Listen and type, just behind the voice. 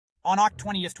On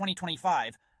October 20th,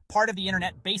 2025, part of the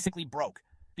internet basically broke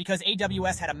because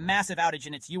AWS had a massive outage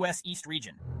in its US East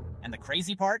region. And the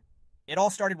crazy part? It all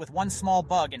started with one small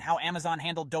bug in how Amazon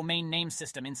handled domain name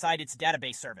system inside its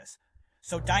database service.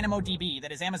 So DynamoDB,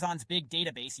 that is Amazon's big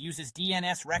database, uses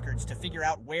DNS records to figure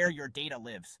out where your data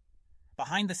lives.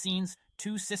 Behind the scenes,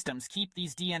 two systems keep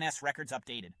these DNS records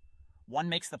updated. One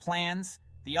makes the plans,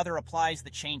 the other applies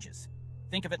the changes.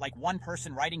 Think of it like one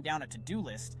person writing down a to-do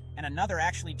list and another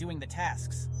actually doing the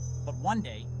tasks. But one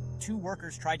day, two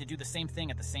workers tried to do the same thing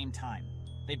at the same time.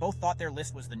 They both thought their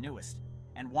list was the newest,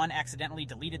 and one accidentally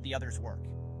deleted the other's work.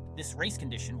 This race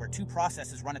condition, where two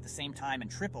processes run at the same time and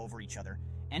trip over each other,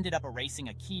 ended up erasing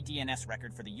a key DNS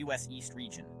record for the US East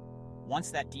region.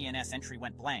 Once that DNS entry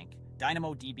went blank,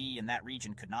 DynamoDB in that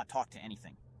region could not talk to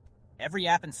anything. Every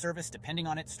app and service depending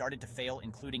on it started to fail,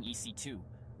 including EC2,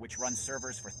 which runs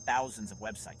servers for thousands of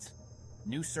websites.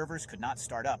 New servers could not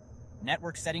start up,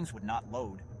 network settings would not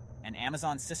load, and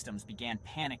Amazon systems began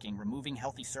panicking, removing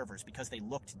healthy servers because they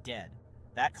looked dead.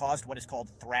 That caused what is called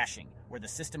thrashing, where the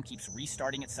system keeps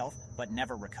restarting itself but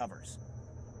never recovers.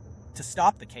 To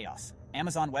stop the chaos,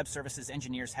 Amazon Web Services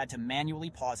engineers had to manually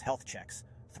pause health checks,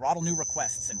 throttle new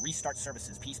requests, and restart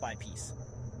services piece by piece.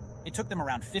 It took them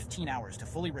around 15 hours to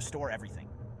fully restore everything.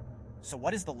 So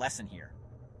what is the lesson here?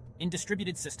 In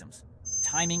distributed systems,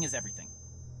 timing is everything.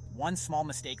 One small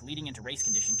mistake leading into race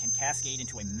condition can cascade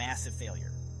into a massive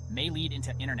failure, may lead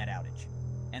into internet outage.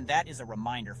 And that is a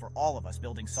reminder for all of us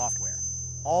building software.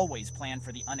 Always plan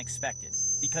for the unexpected,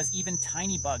 because even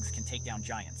tiny bugs can take down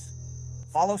giants.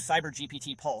 Follow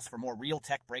CyberGPT Pulse for more real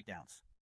tech breakdowns.